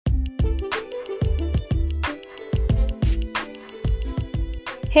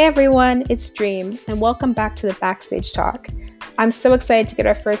Hey everyone, it's Dream, and welcome back to the Backstage Talk. I'm so excited to get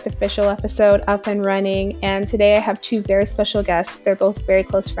our first official episode up and running, and today I have two very special guests. They're both very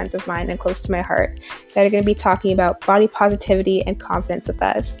close friends of mine and close to my heart that are going to be talking about body positivity and confidence with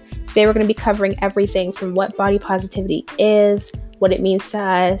us. Today we're going to be covering everything from what body positivity is, what it means to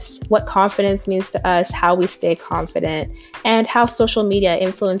us, what confidence means to us, how we stay confident, and how social media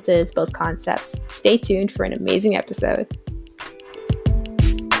influences both concepts. Stay tuned for an amazing episode.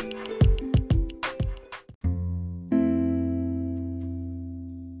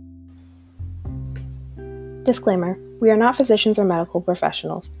 Disclaimer: we are not physicians or medical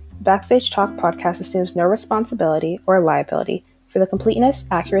professionals. The Backstage Talk podcast assumes no responsibility or liability for the completeness,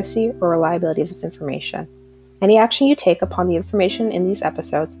 accuracy, or reliability of this information. Any action you take upon the information in these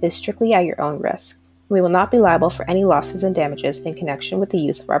episodes is strictly at your own risk, and we will not be liable for any losses and damages in connection with the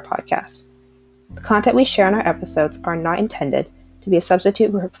use of our podcast. The content we share in our episodes are not intended to be a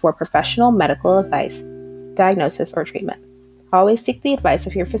substitute for professional medical advice, diagnosis, or treatment. Always seek the advice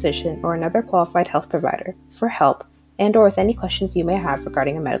of your physician or another qualified health provider for help and/or with any questions you may have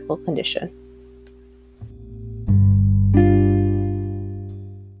regarding a medical condition.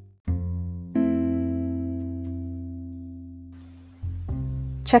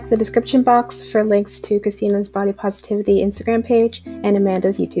 Check the description box for links to Christina's Body Positivity Instagram page and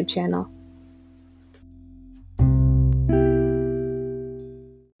Amanda's YouTube channel.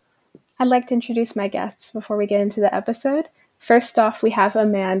 I'd like to introduce my guests before we get into the episode. First off, we have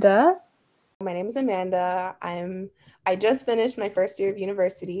Amanda. My name is Amanda. I just finished my first year of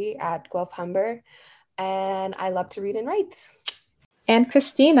university at Guelph Humber, and I love to read and write. And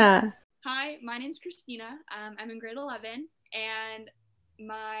Christina. Hi, my name's Christina. I'm in grade 11, and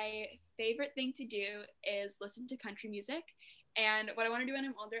my favorite thing to do is listen to country music. And what I want to do when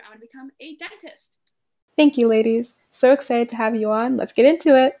I'm older, I want to become a dentist. Thank you, ladies. So excited to have you on. Let's get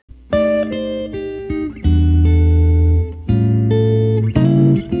into it.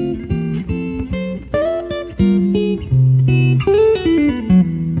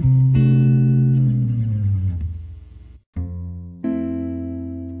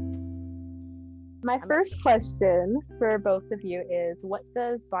 My first question for both of you is, what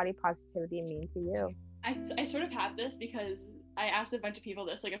does body positivity mean to you? I sort of have this because I asked a bunch of people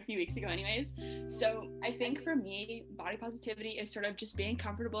this like a few weeks ago anyways. So I think for me, body positivity is sort of just being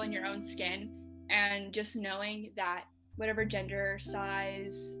comfortable in your own skin and just knowing that whatever gender,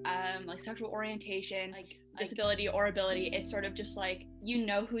 size, like sexual orientation, like disability or ability, it's sort of just like, you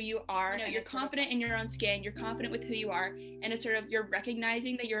know who you are, you're confident in your own skin, you're confident with who you are, and it's sort of, you're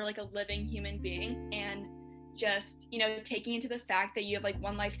recognizing that you're like a living human being, and just, taking into the fact that you have like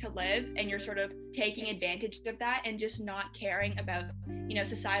one life to live, and you're sort of taking advantage of that and just not caring about,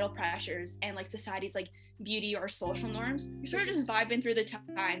 societal pressures and like society's like beauty or social norms. You're sort of just vibing through the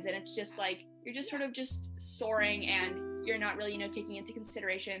times, and it's just like, you're just sort of just soaring, and you're not really, taking into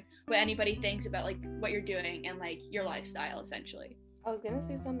consideration what anybody thinks about like what you're doing and like your lifestyle essentially. I was gonna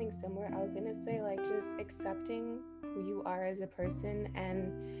say something similar. I was gonna say like just accepting who you are as a person,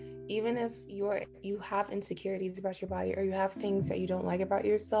 and even if you have insecurities about your body or you have things that you don't like about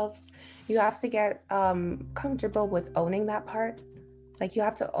yourselves, you have to get comfortable with owning that part. Like, you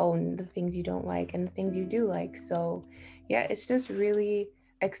have to own the things you don't like and the things you do like. So yeah, it's just really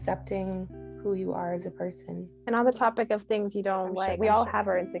accepting who you are as a person. And on the topic of things you don't like, we all have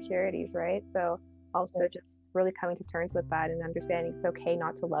our insecurities, right? So also just really coming to terms with that and understanding it's okay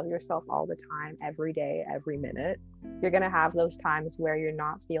not to love yourself all the time, every day, every minute. You're going to have those times where you're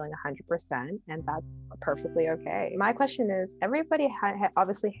not feeling 100%, and that's perfectly okay. My question is, everybody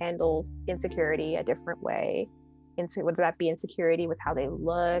obviously handles insecurity a different way. Whether that be insecurity with how they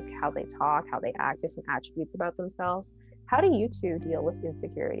look, how they talk, how they act, different attributes about themselves. How do you two deal with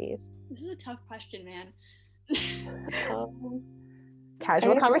insecurities? This is a tough question, man.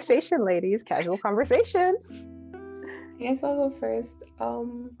 Casual conversation, ladies. Casual conversation. I guess I'll go first.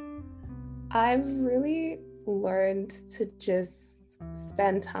 I've really learned to just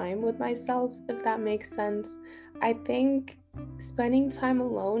spend time with myself, if that makes sense. I think spending time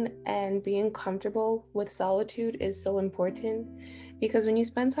alone and being comfortable with solitude is so important, because when you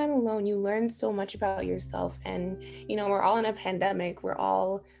spend time alone, you learn so much about yourself. And, we're all in a pandemic, we're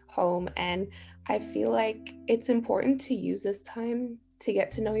all home, and I feel like it's important to use this time to get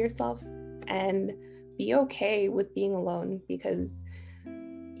to know yourself and be okay with being alone, because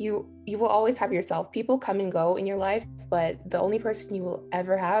you will always have yourself. People come and go in your life, but the only person you will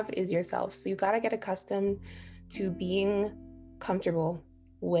ever have is yourself. So you got to get accustomed to being comfortable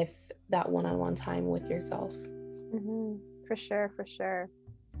with that one-on-one time with yourself. For sure.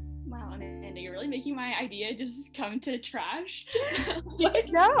 Wow, Amanda, you're really making my idea just come to trash.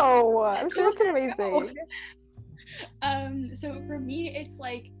 No, I'm sure it's amazing. So for me, it's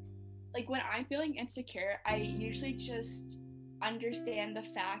like when I'm feeling insecure, I usually just understand the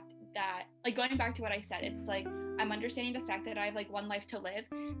fact that, like, going back to what I said, it's like I'm understanding the fact that I have like one life to live.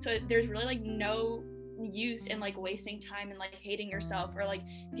 So there's really like no use in like wasting time and like hating yourself or like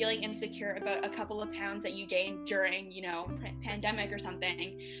feeling insecure about a couple of pounds that you gained during, you know, pandemic or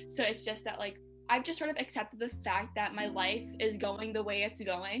something. So it's just that like I've just sort of accepted the fact that my life is going the way it's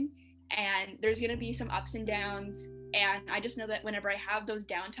going, and there's going to be some ups and downs. And I just know that whenever I have those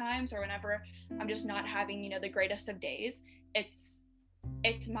downtimes, or whenever I'm just not having, you know, the greatest of days,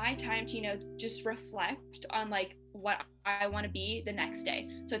 it's my time to, you know, just reflect on like what I want to be the next day.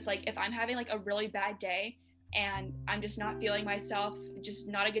 So it's like if I'm having like a really bad day and I'm just not feeling myself, just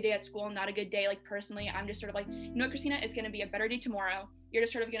not a good day at school, not a good day like personally, I'm just sort of like, you know what, Christina, it's going to be a better day tomorrow. You're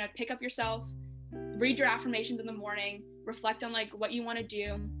just sort of going to pick up yourself, read your affirmations in the morning, reflect on like what you want to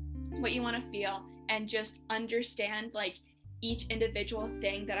do, what you want to feel, and just understand like each individual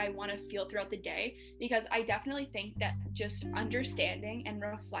thing that I want to feel throughout the day. Because I definitely think that just understanding and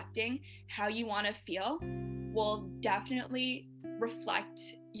reflecting how you want to feel will definitely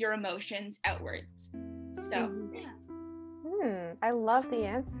reflect your emotions outwards. So yeah. I love the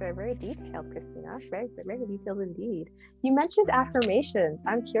answer. Very detailed, Christina. Very, very detailed indeed. You mentioned affirmations.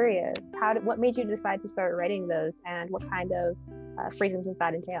 I'm curious, what made you decide to start writing those, and what kind of phrases does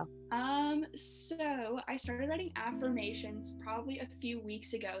that entail? So I started writing affirmations probably a few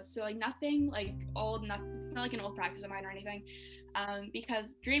weeks ago. So like nothing like old, it's not like an old practice of mine or anything.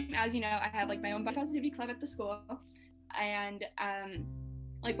 Because Dream, as you know, I have like my own body positivity club at the school, and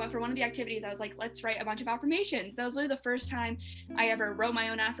like for one of the activities, I was like, let's write a bunch of affirmations. That was literally the first time I ever wrote my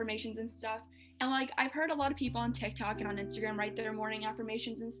own affirmations and stuff. And like, I've heard a lot of people on TikTok and on Instagram write their morning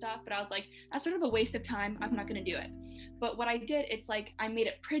affirmations and stuff, but I was like, that's sort of a waste of time. I'm not going to do it. But what I did, it's like, I made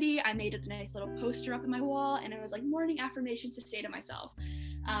it pretty. I made it a nice little poster up in my wall, and it was like morning affirmations to say to myself.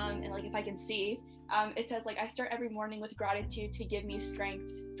 And like, if I can see, it says like, I start every morning with gratitude to give me strength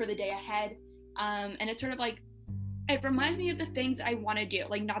for the day ahead. And it's sort of like, it reminds me of the things I want to do,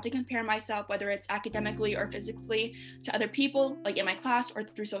 like not to compare myself, whether it's academically or physically, to other people, like in my class or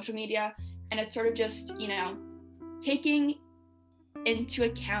through social media. And it's sort of just, you know, taking into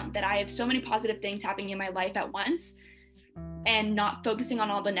account that I have so many positive things happening in my life at once, and not focusing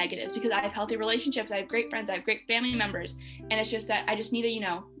on all the negatives, because I have healthy relationships, I have great friends, I have great family members. And it's just that I just need to, you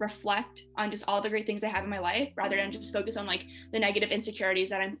know, reflect on just all the great things I have in my life, rather than just focus on like the negative insecurities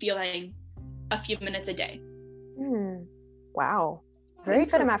that I'm feeling a few minutes a day. Wow. Very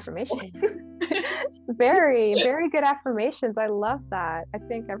good affirmations. Very, very good affirmations. I love that. I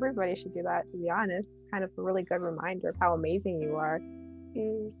think everybody should do that, to be honest. It's kind of a really good reminder of how amazing you are.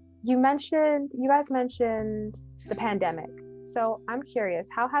 You guys mentioned the pandemic. So I'm curious,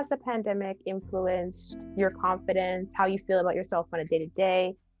 how has the pandemic influenced your confidence, how you feel about yourself on a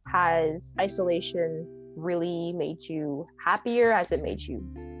day-to-day? Has isolation really made you happier? Has it made you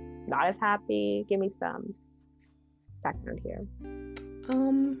not as happy? Give me some background here.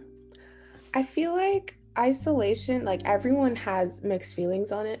 I feel like isolation, like everyone has mixed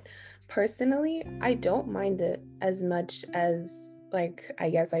feelings on it. Personally, I don't mind it as much as like I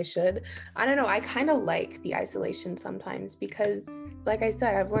guess I should. I don't know, I kind of like the isolation sometimes because like I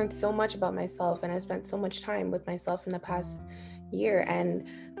said, I've learned so much about myself, and I spent so much time with myself in the past year, and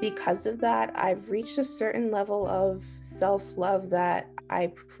because of that, I've reached a certain level of self-love that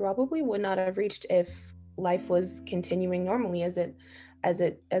I probably would not have reached if life was continuing normally as it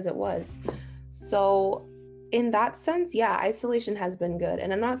was. So in that sense, yeah, isolation has been good.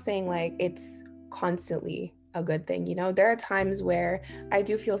 And I'm not saying like it's constantly a good thing. You know, there are times where I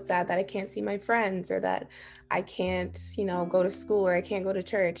do feel sad that I can't see my friends, or that I can't, you know, go to school, or I can't go to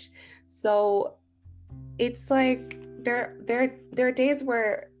church. So it's like there are days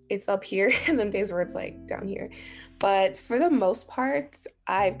where it's up here and then days where it's like down here. But for the most part,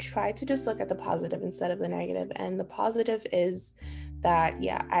 I've tried to just look at the positive instead of the negative. And the positive is that,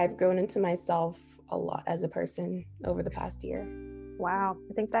 yeah, I've grown into myself a lot as a person over the past year. Wow.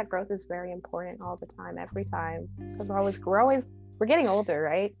 I think that growth is very important all the time, every time. Because we're getting older,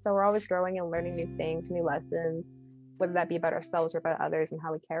 right? So we're always growing and learning new things, new lessons, whether that be about ourselves or about others and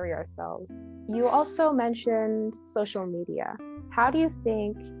how we carry ourselves. You also mentioned social media. How do you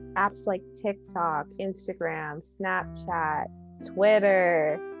think apps like TikTok, Instagram, Snapchat,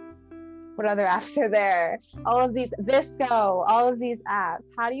 Twitter, what other apps are there? All of these, Visco, all of these apps.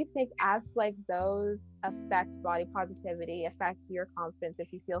 How do you think apps like those affect body positivity, affect your confidence? If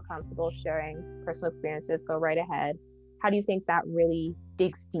you feel comfortable sharing personal experiences, go right ahead. how do you think that really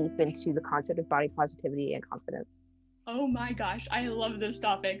digs deep into the concept of body positivity and confidence? Oh my gosh, I love this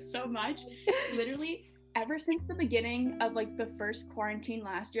topic so much. Literally, ever since the beginning of like the first quarantine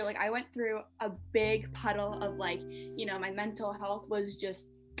last year, like I went through a big puddle of like, you know, my mental health was just,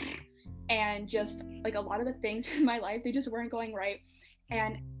 and just like a lot of the things in my life, they just weren't going right.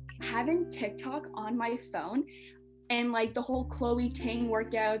 And having TikTok on my phone and like the whole Chloe Ting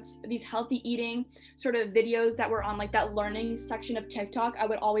workouts, these healthy eating sort of videos that were on like that learning section of TikTok, I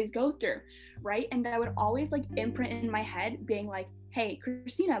would always go through, right? And I would always like imprint in my head being like, hey,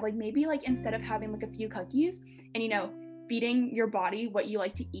 Christina, like maybe like instead of having like a few cookies and, you know, feeding your body what you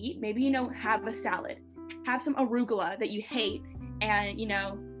like to eat, maybe, you know, have a salad, have some arugula that you hate and, you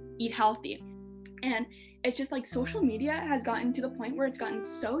know, eat healthy. And it's just like social media has gotten to the point where it's gotten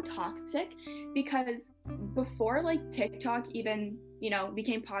so toxic, because before like TikTok even, you know,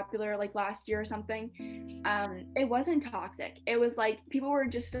 became popular like last year or something, it wasn't toxic. It was like people were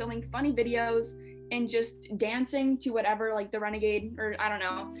just filming funny videos and just dancing to whatever, like the Renegade or I don't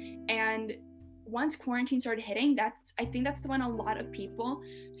know. And once quarantine started hitting, I think that's when a lot of people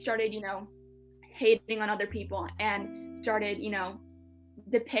started, you know, hating on other people and started, you know,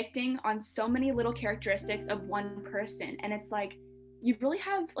 depicting on so many little characteristics of one person. And it's like, you really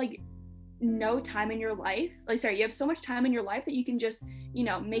have like no time in your life, you have so much time in your life that you can just, you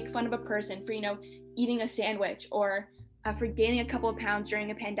know, make fun of a person for, you know, eating a sandwich, or for gaining a couple of pounds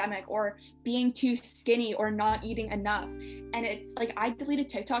during a pandemic, or being too skinny or not eating enough. And it's like, I deleted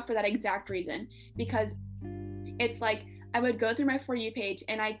TikTok for that exact reason, because it's like I would go through my For You page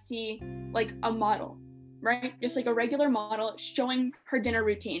and I'd see like a model, right? Just like a regular model showing her dinner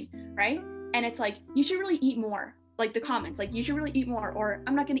routine, right? And it's like, you should really eat more. Like the comments, like you should really eat more, or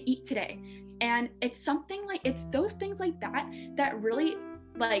I'm not gonna eat today. And it's something like, it's those things like that that really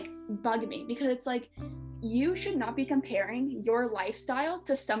like bug me, because it's like, you should not be comparing your lifestyle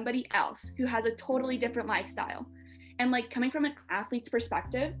to somebody else who has a totally different lifestyle. And like coming from an athlete's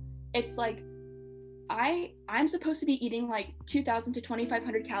perspective, it's like, I'm supposed to be eating like 2,000 to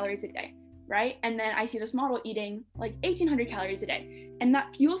 2,500 calories a day, right? And then I see this model eating like 1,800 calories a day, and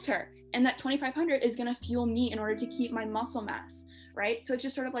that fuels her. And that 2,500 is going to fuel me in order to keep my muscle mass, right? So it's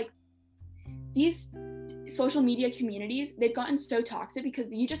just sort of like these social media communities, they've gotten so toxic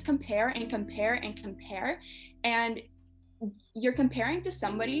because you just compare and compare and compare. And you're comparing to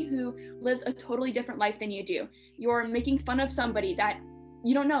somebody who lives a totally different life than you do. You're making fun of somebody that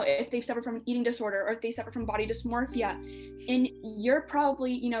you don't know if they've suffered from an eating disorder or if they suffer from body dysmorphia. And you're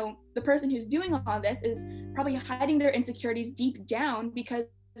probably, you know, the person who's doing all this is probably hiding their insecurities deep down because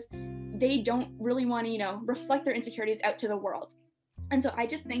they don't really want to, you know, reflect their insecurities out to the world. And so I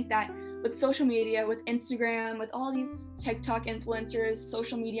just think that with social media, with Instagram, with all these TikTok influencers,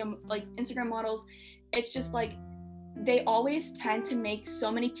 social media, like Instagram models, it's just like, they always tend to make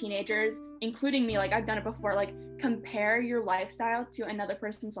so many teenagers, including me, like I've done it before, like compare your lifestyle to another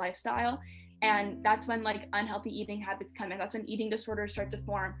person's lifestyle. And that's when like unhealthy eating habits come in. That's when eating disorders start to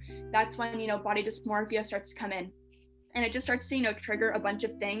form. That's when, you know, body dysmorphia starts to come in. And it just starts to, you know, trigger a bunch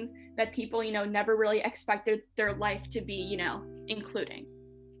of things that people, you know, never really expected their life to be, you know, including.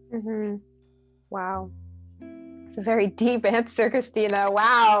 Mm-hmm. Wow. It's a very deep answer, Christina.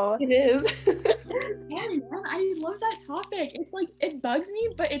 Wow. It is. Sorry, man. I love that topic. It's like, it bugs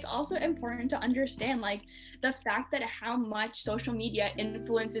me, but it's also important to understand like the fact that how much social media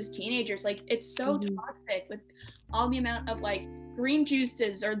influences teenagers. Like it's so toxic with all the amount of like green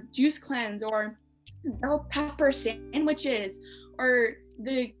juices or juice cleanse or bell pepper sandwiches or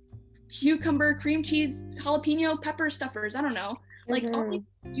the cucumber cream cheese jalapeno pepper stuffers. I don't know, like all these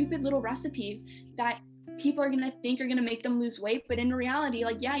stupid little recipes that people are gonna think are gonna make them lose weight, but in reality,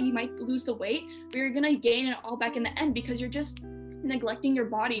 like, yeah, you might lose the weight, but you're gonna gain it all back in the end because you're just neglecting your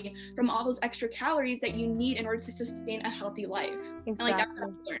body from all those extra calories that you need in order to sustain a healthy life. Exactly. And like that's what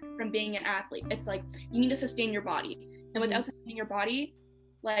I've learned from being an athlete. It's like you need to sustain your body, and without sustaining your body,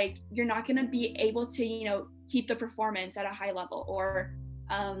 like you're not gonna be able to, you know, keep the performance at a high level or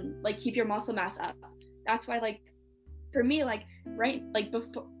like keep your muscle mass up. That's why, like, for me, like, right, like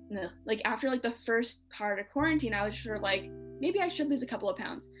before, like after like the first part of quarantine, I was sort of like, maybe I should lose a couple of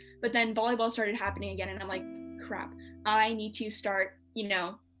pounds. But then volleyball started happening again, and I'm like, crap, I need to start, you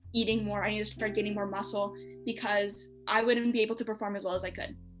know, eating more. I need to start getting more muscle because I wouldn't be able to perform as well as I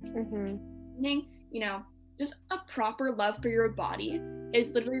could. Meaning, you know, just a proper love for your body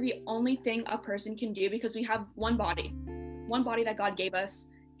is literally the only thing a person can do, because we have one body that God gave us.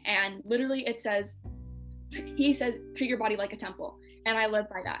 And literally it says, he says, treat your body like a temple. And I live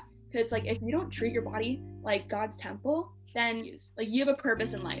by that. Because it's like, if you don't treat your body like God's temple, then like you have a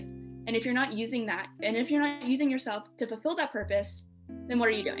purpose in life. And if you're not using that, and if you're not using yourself to fulfill that purpose, then what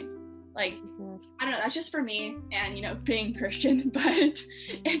are you doing? Like, I don't know, that's just for me and, you know, being Christian, but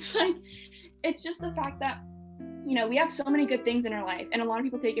it's like, it's just the fact that, you know, we have so many good things in our life and a lot of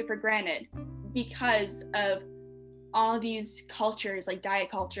people take it for granted because of all these cultures like diet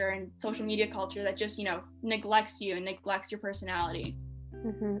culture and social media culture that just, you know, neglects you and neglects your personality.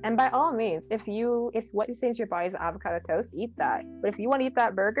 And by all means, if what you say is your body's avocado toast, eat that. But if you want to eat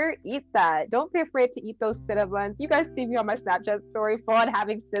that burger, eat that. Don't be afraid to eat those Cinnabons. You guys see me on my Snapchat story full on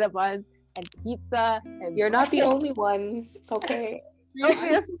having Cinnabons and pizza. And you're not the only one, okay? Don't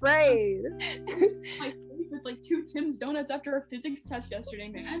be afraid. My face with like 2 Tim's donuts after a physics test yesterday,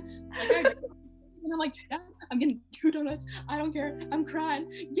 man. Like, and I'm like, yeah, I'm getting 2 donuts. I don't care. I'm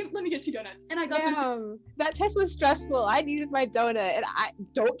crying. Let me get 2 donuts. And I got this. That test was stressful. I needed my donut, and I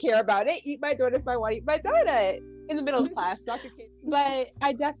don't care about it. Eat my donut if I want to eat my donut in the middle of class. Not your kid. But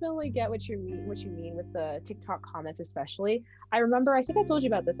I definitely get what you mean with the TikTok comments, especially. I remember, I think I told you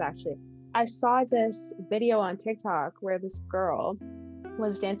about this actually. I saw this video on TikTok where this girl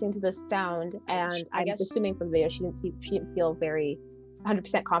was dancing to this sound, and I guess assuming from the video she didn't feel very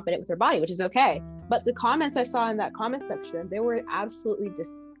 100% confident with her body, which is okay. But the comments I saw in that comment section, they were absolutely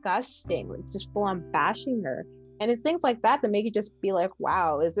disgusting, like just full on bashing her. And it's things like that make you just be like,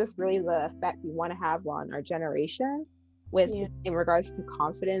 wow, is this really the effect we want to have on our generation with in regards to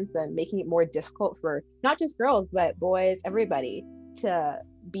confidence and making it more difficult for not just girls but boys, everybody, to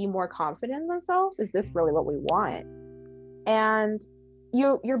be more confident in themselves? Is this really what we want? And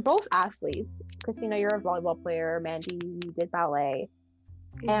you're both athletes. Christina, you're a volleyball player. Mandy, you did ballet.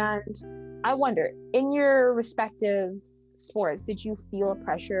 And I wonder, in your respective sports, did you feel a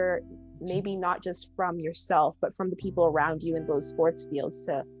pressure, maybe not just from yourself, but from the people around you in those sports fields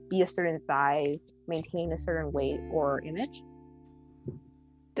to be a certain size, maintain a certain weight or image?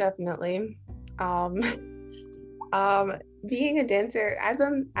 Definitely. Being a dancer, I've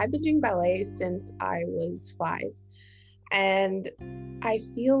been doing ballet since I was 5. And I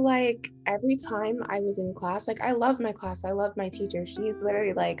feel like every time I was in class, like I love my class, I love my teacher. She's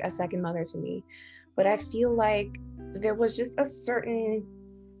literally like a second mother to me. But I feel like there was just a certain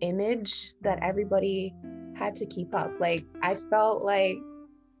image that everybody had to keep up. Like I felt like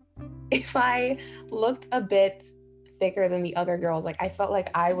if I looked a bit thicker than the other girls, like I felt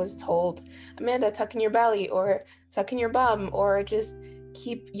like I was told, Amanda, tuck in your belly or tuck in your bum or just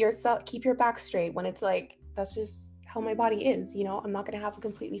keep your back straight, when it's like that's just how my body is, you know. I'm not gonna have a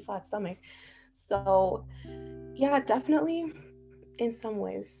completely flat stomach. So yeah, definitely in some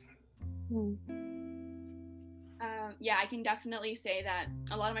ways. Yeah, I can definitely say that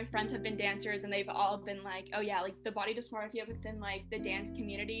a lot of my friends have been dancers and they've all been like, oh yeah, like the body dysmorphia within like the dance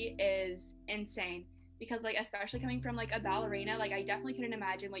community is insane, because like especially coming from like a ballerina, like I definitely couldn't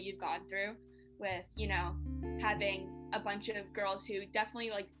imagine what you've gone through with, you know, having a bunch of girls who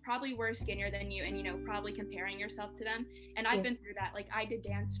definitely like probably were skinnier than you and, you know, probably comparing yourself to them. And I've been through that. Like I did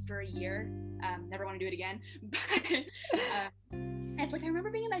dance for a year, never want to do it again, but it's like I remember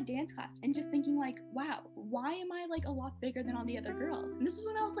being in that dance class and just thinking like, wow, why am I like a lot bigger than all the other girls? And this was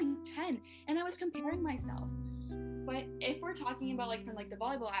when I was like 10 and I was comparing myself. But if we're talking about like from like the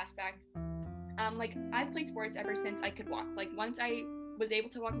volleyball aspect, like I've played sports ever since I could walk. Like once I was able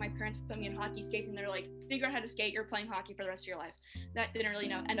to walk, my parents put me in hockey skates and they're like, figure out how to skate, you're playing hockey for the rest of your life. That didn't really, you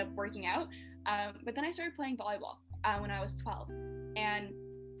know, end up working out. But then I started playing volleyball when I was 12. And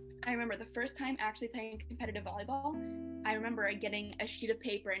I remember the first time actually playing competitive volleyball, I remember getting a sheet of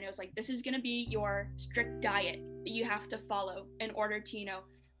paper and it was like, this is going to be your strict diet that you have to follow in order to, you know,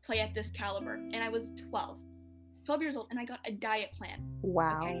 play at this caliber. And I was 12 years old and I got a diet plan.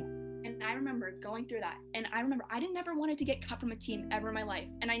 Wow. Okay? And I remember going through that. And I remember I never wanted to get cut from a team ever in my life.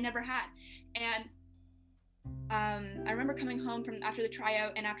 And I never had. And I remember coming home from after the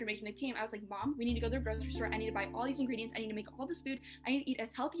tryout and after making the team, I was like, Mom, we need to go to the grocery store. I need to buy all these ingredients. I need to make all this food. I need to eat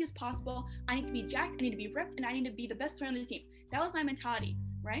as healthy as possible. I need to be jacked. I need to be ripped. And I need to be the best player on the team. That was my mentality,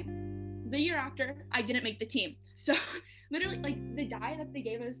 right? The year after, I didn't make the team. So literally, like, the diet that they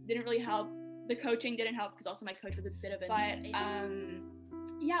gave us didn't really help. The coaching didn't help because also my coach was a bit of a... But,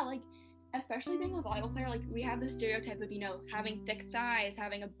 yeah, like, especially being a volleyball player, like, we have this stereotype of, you know, having thick thighs,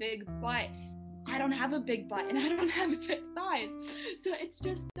 having a big butt. I don't have a big butt and I don't have thick thighs. So it's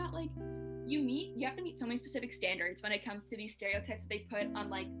just that, like, you have to meet so many specific standards when it comes to these stereotypes that they put on,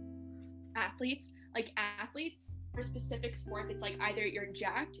 like, athletes. Like, athletes for specific sports, it's like either you're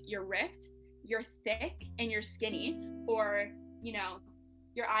jacked, you're ripped, you're thick, and you're skinny, or, you know,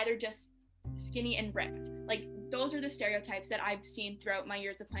 you're either just skinny and ripped. Like, those are the stereotypes that I've seen throughout my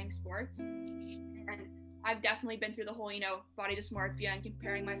years of playing sports. And I've definitely been through the whole, body dysmorphia and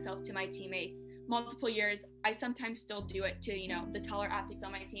comparing myself to my teammates multiple years. I sometimes still do it to, the taller athletes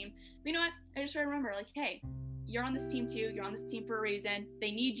on my team. But you know what? I just try to remember, like, hey, you're on this team too. You're on this team for a reason.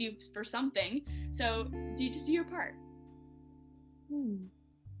 They need you for something. So do your part.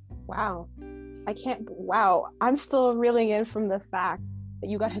 Wow. I'm still reeling in from the fact that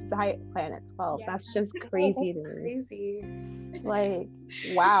you got a diet plan at 12. Yeah. That's just crazy to me. Crazy. Like,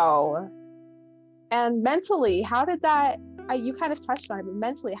 wow. And mentally, how did that, you kind of touched on it, but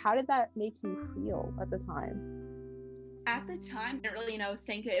mentally, how did that make you feel at the time? At the time, I didn't really,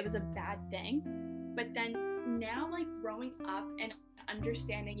 think that it was a bad thing. But then now, like, growing up and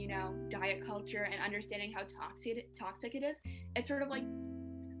understanding, diet culture and understanding how toxic it is, it's sort of like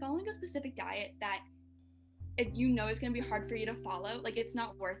following a specific diet that if it's going to be hard for you to follow, like, it's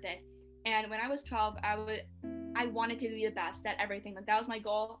not worth it. And when I was 12, I wanted to be the best at everything. Like, that was my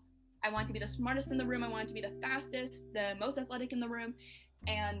goal. I wanted to be the smartest in the room. I wanted to be the fastest, the most athletic in the room.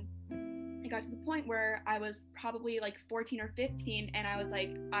 And I got to the point where I was probably like 14 or 15, and I was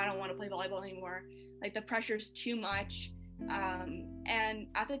like, I don't want to play volleyball anymore. Like, the pressure's too much. And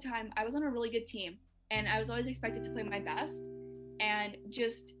at the time, I was on a really good team, and I was always expected to play my best. And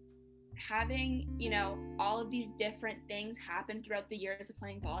just having, all of these different things happen throughout the years of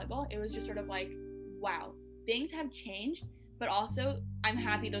playing volleyball, it was just sort of like, wow, things have changed. But also, I'm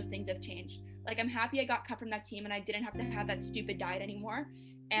happy those things have changed. Like, I'm happy I got cut from that team and I didn't have to have that stupid diet anymore.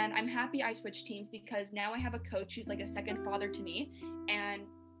 And I'm happy I switched teams because now I have a coach who's like a second father to me, and,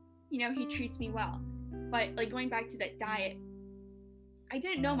 he treats me well. But, like, going back to that diet, I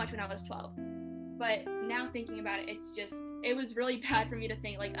didn't know much when I was 12. But now thinking about it, it was really bad for me to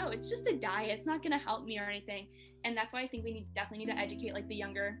think like, oh, it's just a diet. It's not going to help me or anything. And that's why I think we definitely need to educate, like, the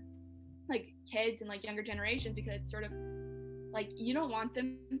younger, like, kids and, like, younger generations, because it's sort of, like, you don't want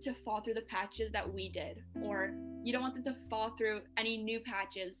them to fall through the patches that we did, or you don't want them to fall through any new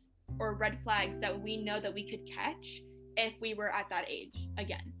patches or red flags that we know that we could catch if we were at that age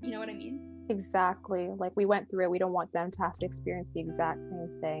again. You know what I mean? Exactly. Like, we went through it. We don't want them to have to experience the exact same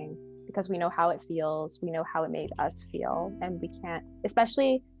thing, because we know how it feels. We know how it made us feel. And we can't,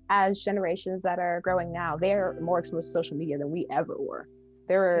 especially as generations that are growing now, they're more exposed to social media than we ever were.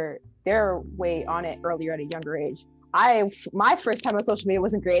 They're way on it earlier at a younger age. My first time on social media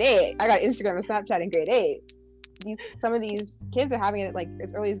was in grade 8. I got Instagram and Snapchat in grade 8. Some of these kids are having it like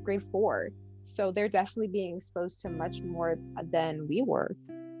as early as grade 4. So they're definitely being exposed to much more than we were.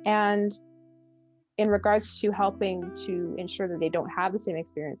 And in regards to helping to ensure that they don't have the same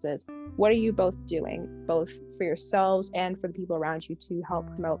experiences, what are you both doing, both for yourselves and for the people around you, to help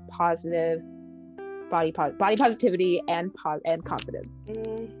promote positive body positivity and confidence?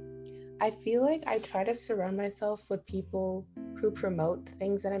 I feel like I try to surround myself with people who promote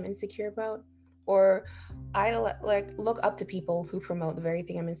things that I'm insecure about, or I look up to people who promote the very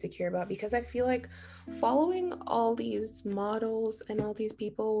thing I'm insecure about, because I feel like following all these models and all these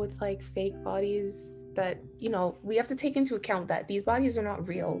people with like fake bodies that, we have to take into account that these bodies are not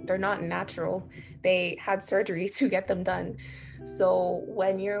real. They're not natural. They had surgery to get them done. So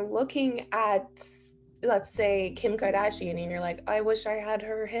when you're looking at, let's say, Kim Kardashian, and you're like, I wish I had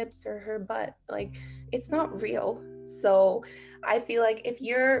her hips or her butt, like, it's not real. So I feel like if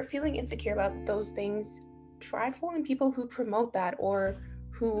you're feeling insecure about those things, try following people who promote that, or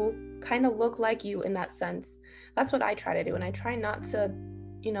who kind of look like you in that sense. That's what I try to do. And I try not to,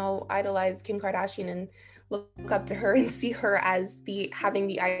 idolize Kim Kardashian and look up to her and see her as having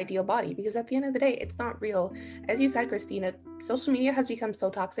the ideal body, because at the end of the day, it's not real. As you said, Christina, social media has become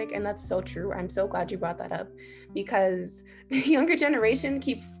so toxic, and that's so true. I'm so glad you brought that up, because the younger generation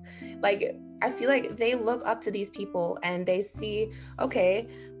I feel like they look up to these people and they see, okay,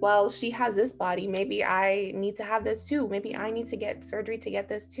 well, she has this body, maybe I need to have this too. Maybe I need to get surgery to get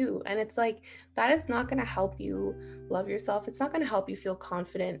this too. And it's like, that is not going to help you love yourself. It's not going to help you feel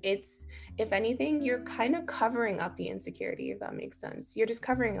confident. It's, if anything, you're kind of covering up the insecurity, if that makes sense. You're just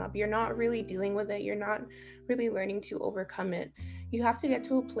covering up. You're not really dealing with it. You're not really learning to overcome it. You have to get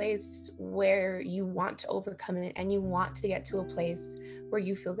to a place where you want to overcome it, and you want to get to a place where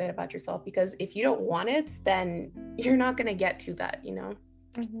you feel good about yourself, because if you don't want it, then you're not going to get to that,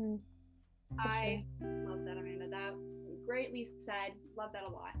 Mm-hmm. I love that, Amanda. That greatly said. Love that a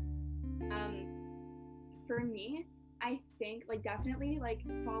lot. For me, I think definitely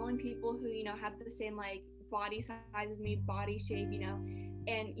following people who have the same body size as me, body shape,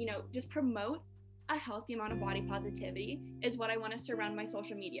 and just promote a healthy amount of body positivity is what I want to surround my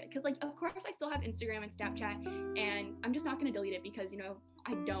social media. Because of course I still have Instagram and Snapchat, and I'm just not going to delete it because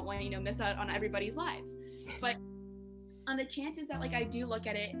I don't want to miss out on everybody's lives. But on the chances that I do look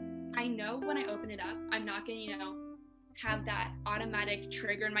at it I know when I open it up, I'm not gonna, you know, have that automatic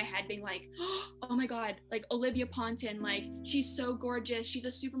trigger in my head being like, oh my god, like Olivia Ponton, like she's so gorgeous, she's a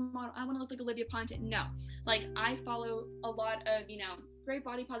supermodel, I want to look like Olivia Ponton. No, like I follow a lot of, you know, great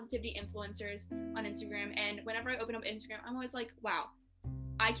body positivity influencers on Instagram, and whenever I open up Instagram, I'm always like, wow,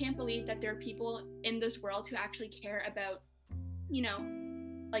 I can't believe that there are people in this world who actually care about, you know,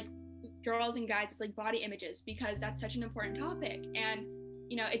 like girls and guys with like body images, because that's such an important topic. And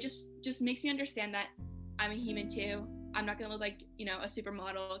you know, it just makes me understand that I'm a human too. I'm not gonna look like, you know, a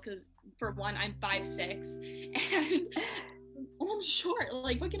supermodel, because for one, I'm 5'6", and I'm short.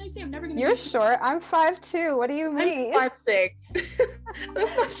 Like, what can I say? I'm never gonna. You're short. I'm 5'2". What do you mean? I'm 5'6".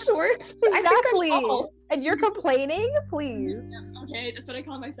 That's not short. Exactly. I think I'm tall. And you're complaining? Please. Okay, that's what I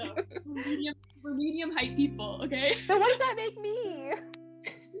call myself. We're medium height people. Okay. So what does that make me?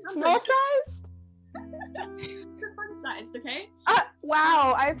 Small sized? You're fun sized, okay?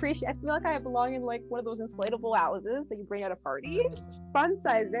 Wow, I appreciate. I feel like I belong in like one of those inflatable houses that you bring at a party. Fun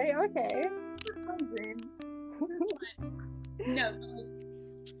sized, eh? Okay. No,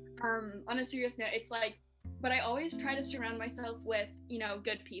 on a serious note, it's like, but I always try to surround myself with, you know,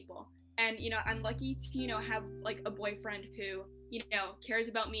 good people. And, you know, I'm lucky to, you know, have like a boyfriend who, you know, cares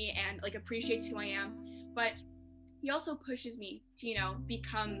about me and like appreciates who I am. But he also pushes me to, you know,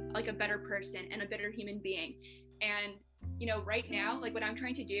 become like a better person and a better human being. And, you know, right now, like what I'm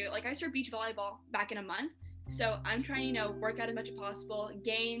trying to do, like I start beach volleyball back in a month. So I'm trying to, you know, work out as much as possible,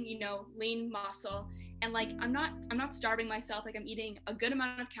 gain, you know, lean muscle. And like, I'm not starving myself. Like I'm eating a good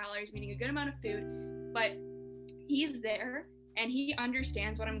amount of calories, I'm eating a good amount of food, but he's there and he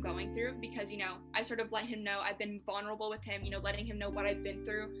understands what I'm going through, because, you know, I sort of let him know I've been vulnerable with him, you know, letting him know what I've been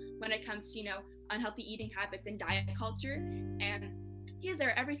through when it comes to, you know, unhealthy eating habits and diet culture. And he's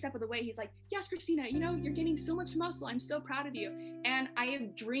there every step of the way. He's like, yes, Christina, you know, you're getting so much muscle. I'm so proud of you. And I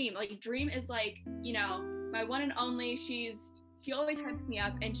have Dream. Like Dream is like, you know, my one and only. She always hypes me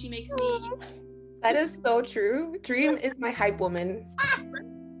up and she makes me. That is so true. Dream is my hype woman.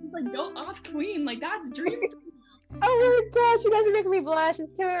 She's like, go off, queen. Like that's Dream. Oh my gosh, you guys are making me blush.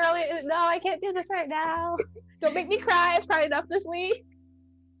 It's too early. No, I can't do this right now. Don't make me cry. I've cried enough this week.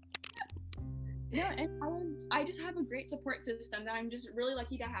 Yeah, and I just have a great support system that I'm just really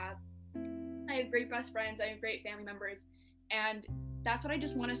lucky to have. I have great best friends, I have great family members, and that's what I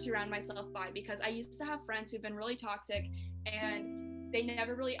just want to surround myself by, because I used to have friends who've been really toxic and they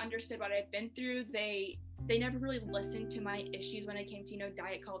never really understood what I've been through. They never really listened to my issues when it came to, you know,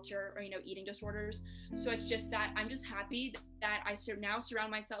 diet culture or, you know, eating disorders. So it's just that I'm just happy that I now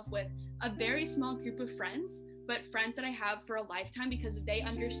surround myself with a very small group of friends, but friends that I have for a lifetime, because they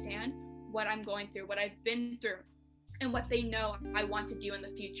understand what I'm going through, what I've been through, and what they know I want to do in the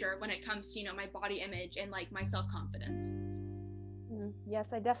future when it comes to, you know, my body image and like my self-confidence.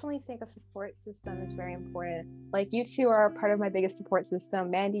 Yes, I definitely think a support system is very important. Like you two are part of my biggest support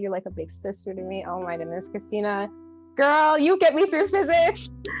system. Mandy, you're like a big sister to me. Oh my goodness, Christina, girl, you get me through physics.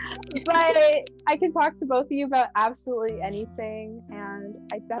 But I can talk to both of you about absolutely anything, and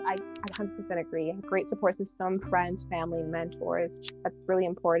I 100% agree. Great support system, friends, family, mentors. That's really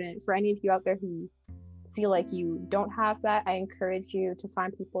important. For any of you out there who feel like you don't have that, I encourage you to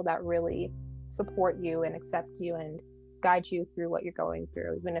find people that really support you and accept you and guide you through what you're going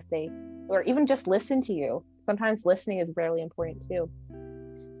through, even if they, or even just listen to you. Sometimes listening is really important too.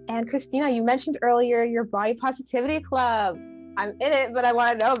 And Christina, you mentioned earlier your body positivity club. I'm in it, but I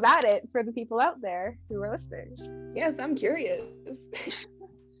want to know about it for the people out there who are listening. Yes, I'm curious.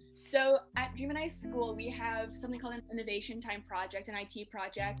 So at Gemini School, we have something called an Innovation Time Project, an IT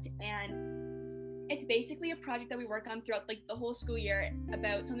project, and it's basically a project that we work on throughout like the whole school year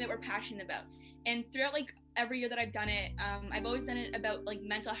about something that we're passionate about. And throughout like every year that I've done it, I've always done it about like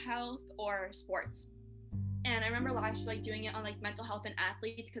mental health or sports. And I remember last year like doing it on like mental health and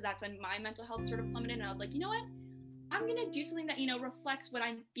athletes, because that's when my mental health sort of plummeted, and I was like, you know what, I'm gonna do something that, you know, reflects what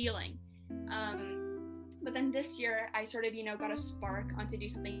I'm feeling. But then this year I sort of, you know, got a spark on to do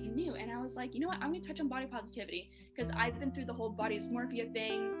something new, and I was like, you know what, I'm gonna touch on body positivity, because I've been through the whole body dysmorphia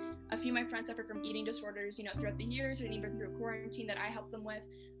thing. A few of my friends suffered from eating disorders, you know, throughout the years, or even through quarantine that I helped them with.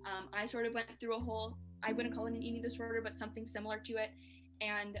 I sort of went through a whole, I wouldn't call it an eating disorder, but something similar to it.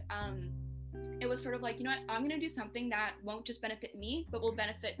 And it was sort of like, you know what, I'm gonna do something that won't just benefit me, but will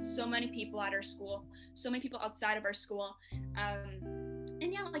benefit so many people at our school, so many people outside of our school.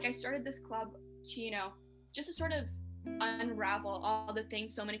 And yeah, like I started this club to, you know, just to sort of unravel all the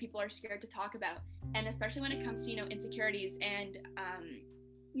things so many people are scared to talk about. And especially when it comes to, you know, insecurities and,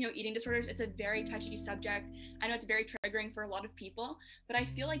 you know, eating disorders, it's a very touchy subject. I know it's very triggering for a lot of people, but I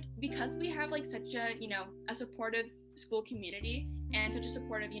feel like because we have like such a, you know, a supportive school community, and such a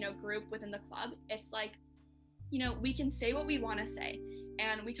supportive, group within the club. It's like, we can say what we want to say,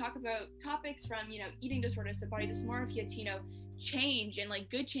 and we talk about topics from, eating disorders to body dysmorphia to, change and like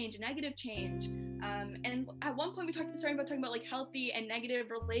good change and negative change. And at one point we started about talking about like healthy and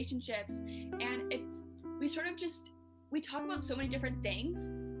negative relationships, and we talk about so many different things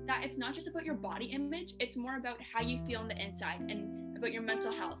that it's not just about your body image, it's more about how you feel on the inside and about your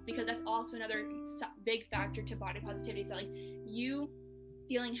mental health, because that's also another big factor to body positivity. So like you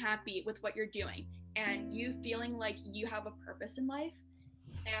feeling happy with what you're doing and you feeling like you have a purpose in life.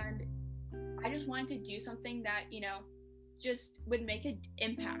 And I just wanted to do something that, just would make an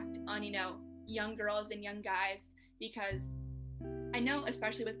impact on, young girls and young guys, because I know,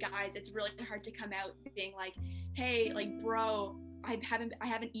 especially with guys, it's really hard to come out being like, hey, like, bro, I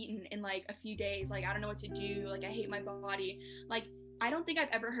haven't eaten in like a few days. Like, I don't know what to do. Like, I hate my body. Like, I don't think I've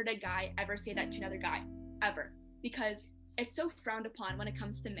ever heard a guy ever say that to another guy, ever, because it's so frowned upon when it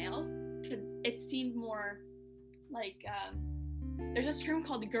comes to males, because it seemed more like, there's this term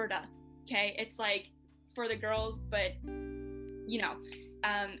called Gerda, okay? It's like for the girls, but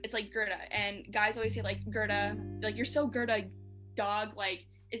it's like Gerda, and guys always say like, Gerda, like, you're so Gerda, dog. Like,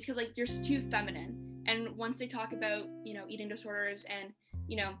 it's because like you're too feminine. And once they talk about, eating disorders and,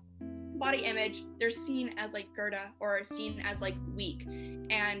 body image, they're seen as like Gerda or seen as like weak.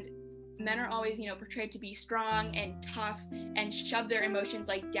 And men are always, portrayed to be strong and tough and shove their emotions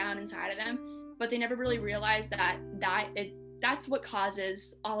like down inside of them. But they never really realize that's what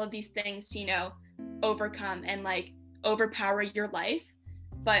causes all of these things to, overcome and like overpower your life.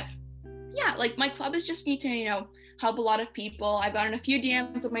 But yeah, like my club is just need to, help a lot of people. I've gotten a few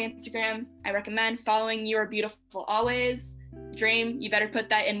DMs with my Instagram. I recommend following You Are Beautiful Always. Dream, you better put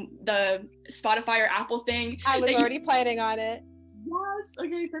that in the Spotify or Apple thing. I was already planning on it. Yes,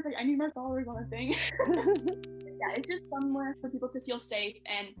 okay, perfect. I need more followers on the thing. Yeah, it's just somewhere for people to feel safe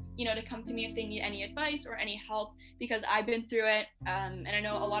and, to come to me if they need any advice or any help, because I've been through it. And I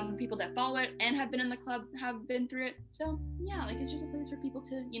know a lot of the people that follow it and have been in the club have been through it. So yeah, like, it's just a place for people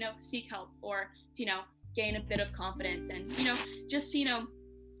to, seek help or to, gain a bit of confidence and, just,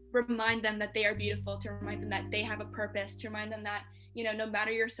 remind them that they are beautiful, to remind them that they have a purpose, to remind them that, no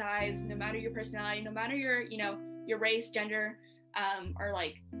matter your size, no matter your personality, no matter your, your race, gender, or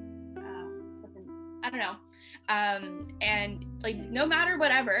like, I don't know, and like, no matter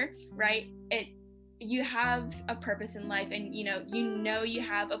whatever, right, you have a purpose in life, and you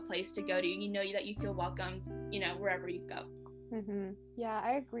have a place to go to, that you feel welcome, wherever you go. Mm-hmm. Yeah,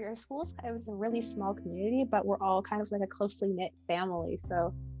 I agree. Our school is a really small community, but we're all kind of like a closely knit family,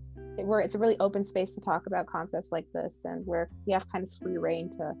 so it's a really open space to talk about concepts like this, and we have kind of free reign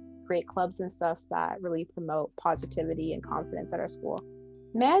to create clubs and stuff that really promote positivity and confidence at our school.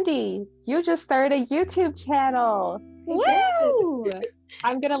 Mandy, you just started a YouTube channel. Woo!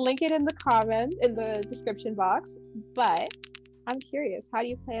 I'm gonna link it in the description box, but I'm curious, how do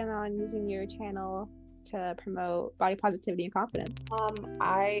you plan on using your channel to promote body positivity and confidence?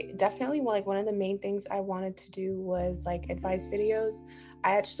 I definitely, like, one of the main things I wanted to do was like advice videos.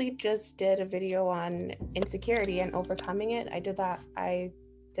 I actually just did a video on insecurity and overcoming it. I did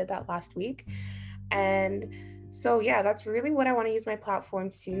that last week. And so yeah, that's really what I want to use my platform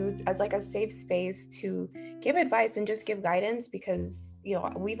to, as like a safe space to give advice and just give guidance, because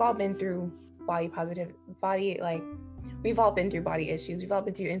we've all been through we've all been through body issues, we've all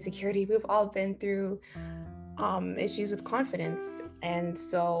been through insecurity, we've all been through issues with confidence. And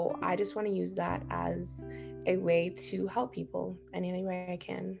so I just want to use that as a way to help people in any way I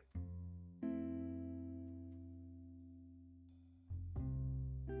can.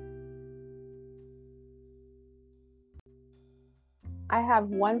 I have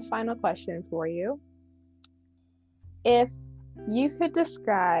one final question for you. If you could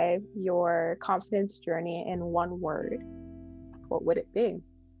describe your confidence journey in one word, what would it be?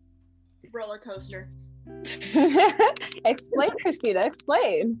 Roller coaster. Explain, Christina,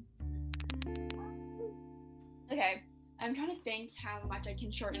 explain. Okay, I'm trying to think how much I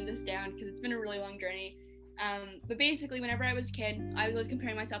can shorten this down, because it's been a really long journey. But basically, whenever I was a kid, I was always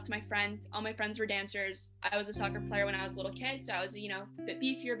comparing myself to my friends. All my friends were dancers. I was a soccer player when I was a little kid, so I was, a bit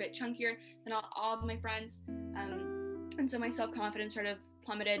beefier, a bit chunkier than all of my friends. And so my self-confidence sort of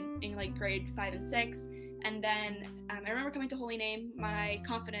plummeted in like grade 5 and 6. And then I remember coming to Holy Name, my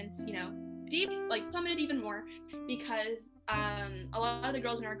confidence, plummeted even more, because a lot of the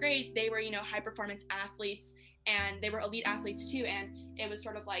girls in our grade, they were, high performance athletes, and they were elite athletes too. And it was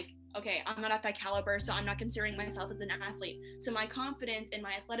sort of like, okay, I'm not at that caliber, so I'm not considering myself as an athlete. So my confidence in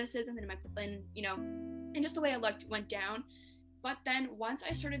my athleticism and just the way I looked went down. But then once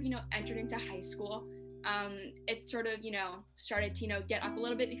I sort of, entered into high school, it sort of, started to, get up a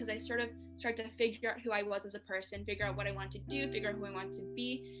little bit, because I sort of started to figure out who I was as a person, figure out what I wanted to do, figure out who I wanted to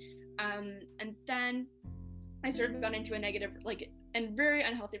be. And then I sort of got into a negative, and very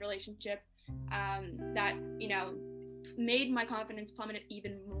unhealthy relationship that, made my confidence plummet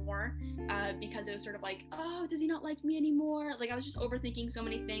even more, because it was sort of like, oh, does he not like me anymore? Like, I was just overthinking so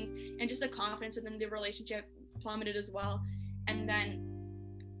many things, and just the confidence within the relationship plummeted as well. And then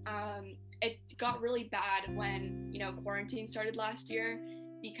it got really bad when, quarantine started last year,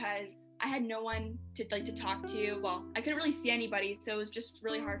 because I had no one to talk to. Well, I couldn't really see anybody, so it was just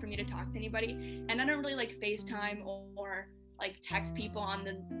really hard for me to talk to anybody. And I don't really like FaceTime or like text people on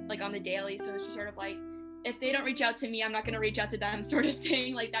the daily, so it's just sort of like, if they don't reach out to me, I'm not going to reach out to them, sort of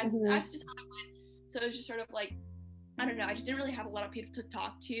thing. Like, that's just how it went. So it was just sort of like, I don't know, I just didn't really have a lot of people to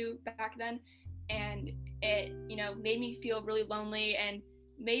talk to back then, and it, made me feel really lonely and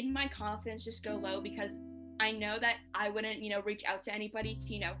made my confidence just go low, because I know that I wouldn't, reach out to anybody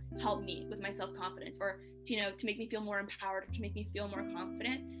to, help me with my self-confidence, or to make me feel more empowered, to make me feel more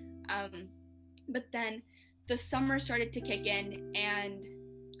confident. But then the summer started to kick in, and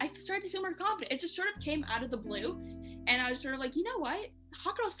I started to feel more confident. It just sort of came out of the blue, and I was sort of like, you know what?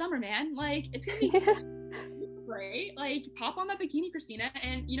 Hot girl summer, man. Like, it's gonna be great. Like, pop on that bikini, Christina,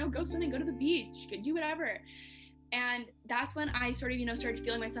 and go swimming, go to the beach, do whatever. And that's when I sort of, started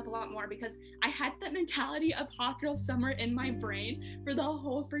feeling myself a lot more, because I had that mentality of hot girl summer in my brain for the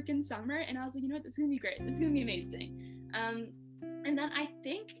whole freaking summer. And I was like, you know what? This is gonna be great. This is gonna be amazing. And then I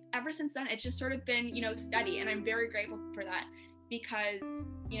think ever since then, it's just sort of been, steady. And I'm very grateful for that, because,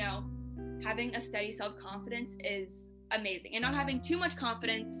 having a steady self-confidence is amazing. And not having too much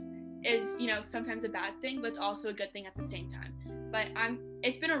confidence is, sometimes a bad thing, but it's also a good thing at the same time. But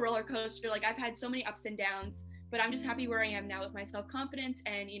it's been a roller coaster. Like, I've had so many ups and downs, but I'm just happy where I am now with my self-confidence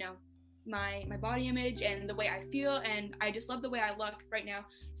and, my body image and the way I feel. And I just love the way I look right now.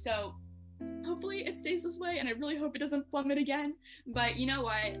 So hopefully it stays this way, and I really hope it doesn't plummet again. But you know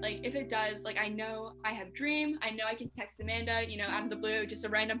what, like, if it does, like, I know I have a dream. I know I can text Amanda, out of the blue, just a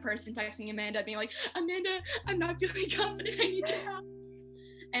random person texting Amanda being like, Amanda, I'm not feeling confident, I need your help.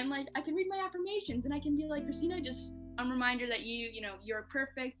 And like, I can read my affirmations, and I can be like, Christina, just a reminder that you're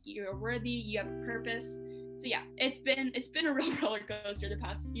perfect, you're worthy, you have a purpose. So yeah, it's been a real roller coaster the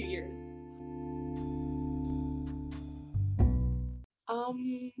past few years.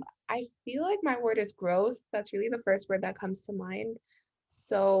 I feel like my word is growth. That's really the first word that comes to mind.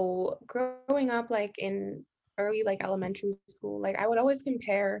 So growing up, like in early, like elementary school, like I would always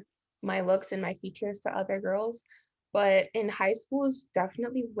compare my looks and my features to other girls. But in high school is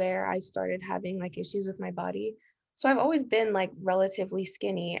definitely where I started having like issues with my body. So I've always been like relatively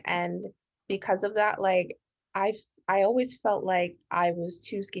skinny. And because of that, like I I always felt like I was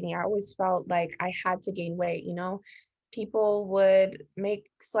too skinny. I always felt like I had to gain weight, people would make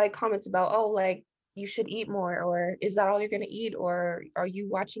slight comments about, oh, like you should eat more, or is that all you're going to eat, or are you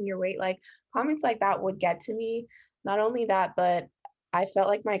watching your weight? Like comments like that would get to me. Not only that, but I felt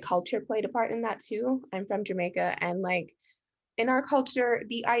like my culture played a part in that too. I'm from Jamaica, and like in our culture,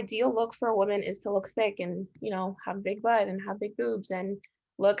 the ideal look for a woman is to look thick and, have big butt and have big boobs and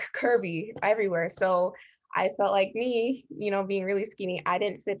look curvy everywhere. So I felt like me, being really skinny, I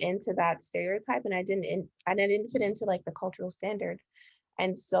didn't fit into that stereotype, and I didn't fit into like the cultural standard.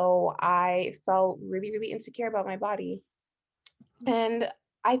 And so I felt really, really insecure about my body. And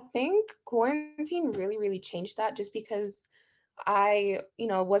I think quarantine really, really changed that, just because I,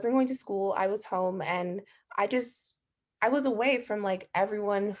 wasn't going to school. I was home, and I was away from like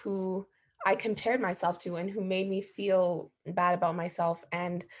everyone who I compared myself to and who made me feel bad about myself.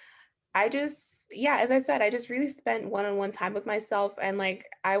 And I just, yeah, as I said, I just really spent one-on-one time with myself, and like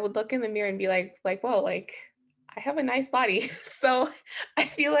I would look in the mirror and be like, whoa, like I have a nice body. So I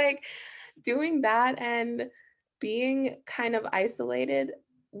feel like doing that and being kind of isolated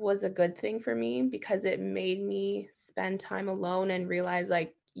was a good thing for me, because it made me spend time alone and realize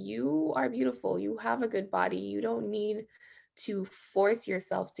like you are beautiful, you have a good body, you don't need to force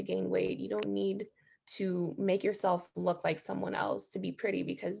yourself to gain weight, you don't need to make yourself look like someone else to be pretty,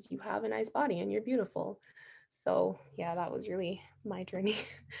 because you have a nice body and you're beautiful. So yeah, that was really my journey.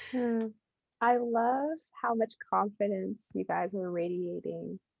 I love how much confidence you guys are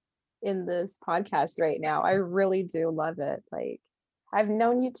radiating in this podcast right now. I really do love it. Like, I've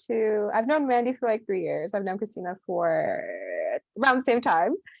known Mandy for like 3 years. I've known Christina for around the same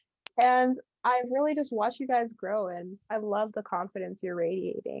time. And I've really just watched you guys grow, and I love the confidence you're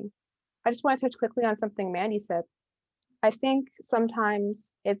radiating. I just want to touch quickly on something Mandy said. I think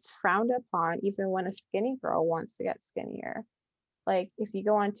sometimes it's frowned upon even when a skinny girl wants to get skinnier. Like if you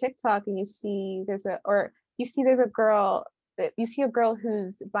go on TikTok and you see there's a girl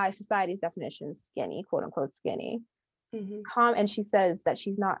who's by society's definition skinny, quote unquote skinny. And she says that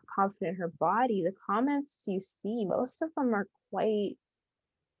she's not confident in her body. The comments you see, most of them are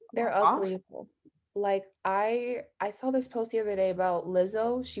they're ugly. Awful. Like I saw this post the other day about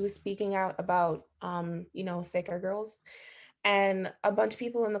Lizzo. She was speaking out about thicker girls, and a bunch of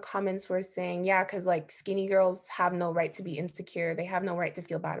people in the comments were saying, yeah, because like skinny girls have no right to be insecure. They have no right to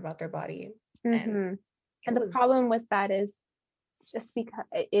feel bad about their body. And the problem with that is just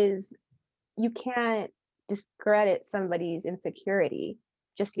because you can't discredit somebody's insecurity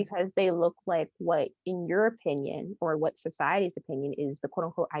just because they look like what, in your opinion, or what society's opinion is the quote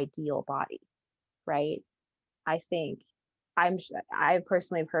unquote ideal body, right? I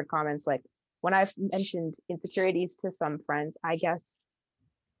personally have heard comments like, when I've mentioned insecurities to some friends, I guess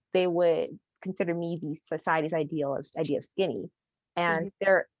they would consider me the society's idea of skinny. And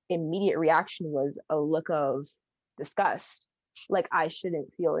their immediate reaction was a look of disgust. Like I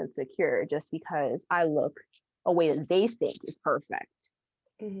shouldn't feel insecure just because I look a way that they think is perfect.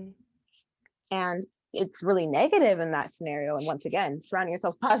 And it's really negative in that scenario. And once again, surrounding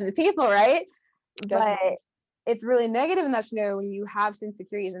yourself with positive people, right? Definitely. But it's really negative in that scenario when you have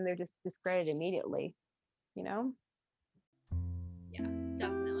insecurities and they're just discredited immediately, Yeah,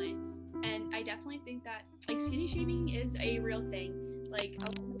 definitely. And I definitely think that like skinny shaming is a real thing. Like a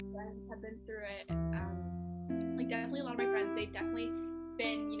lot of my friends have been through it. Like definitely a lot of my friends, they've definitely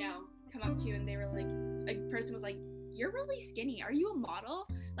been, come up to you and they were like, a person was like, you're really skinny. Are you a model?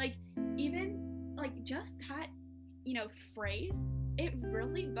 Like even like just that, phrase, it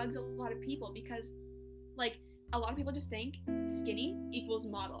really bugs a lot of people because like a lot of people just think skinny equals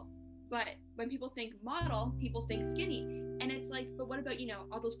model. But when people think model, people think skinny. And it's like, but what about,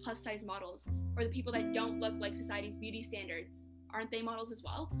 all those plus size models or the people that don't look like society's beauty standards? Aren't they models as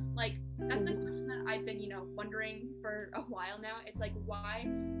well? Like, that's a question that I've been, wondering for a while now. It's like, why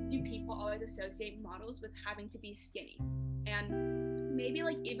do people always associate models with having to be skinny? And maybe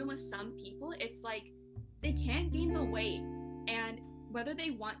like even with some people, it's like they can't gain the weight, and whether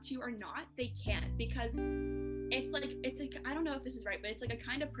they want to or not, they can't, because it's like I don't know if this is right, but it's like a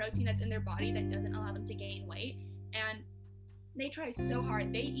kind of protein that's in their body that doesn't allow them to gain weight. And they try so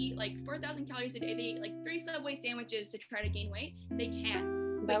hard. They eat like 4,000 calories a day. They eat like 3 Subway sandwiches to try to gain weight. They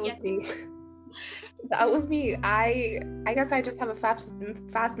can't. That was me. That was me. I guess I just have a fast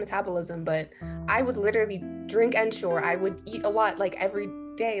metabolism, but I would literally drink Ensure. I would eat a lot like every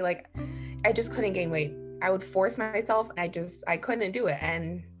day. Like I just couldn't gain weight. I would force myself. I couldn't do it.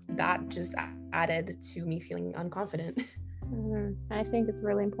 And that just added to me feeling unconfident. And I think it's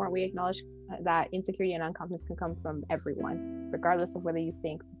really important we acknowledge that insecurity and unconfidence can come from everyone, regardless of whether you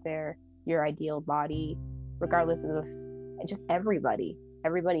think they're your ideal body, regardless of just everybody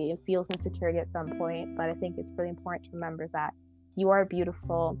feels insecurity at some point. But I think it's really important to remember that you are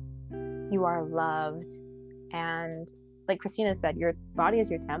beautiful, you are loved, and like Christina said, your body is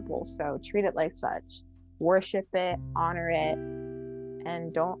your temple, so treat it like such. Worship it, honor it,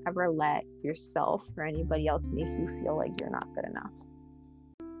 and don't ever let yourself or anybody else make you feel like you're not good enough.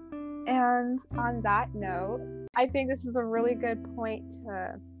 And on that note, I think this is a really good point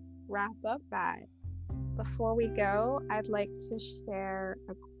to wrap up at. Before we go, I'd like to share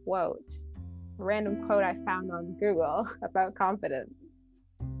a random quote I found on Google about confidence.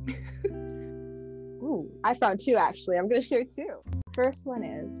 Ooh, I found 2 actually. I'm going to share 2. First one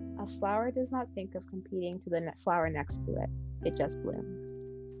is, a flower does not think of competing to the flower next to it. It just blooms.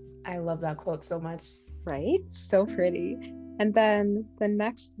 I love that quote so much. Right? So pretty. And then the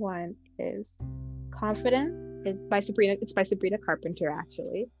next one is, confidence is by Sabrina. It's by Sabrina Carpenter,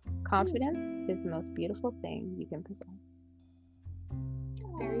 actually. Confidence is the most beautiful thing you can possess.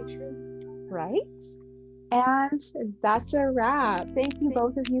 Very true. Right? And that's a wrap. Thank you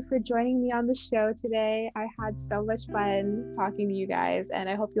both of you for joining me on the show today. I had so much fun talking to you guys, and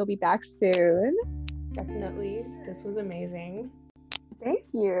I hope you'll be back soon. Definitely. This was amazing. Thank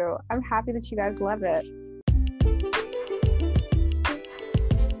you. I'm happy that you guys love it.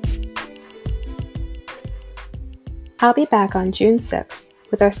 I'll be back on June 6th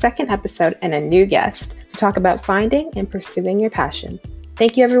with our second episode and a new guest to talk about finding and pursuing your passion.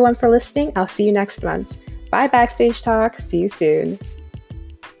 Thank you everyone for listening. I'll see you next month. Bye Backstage Talk. See you soon.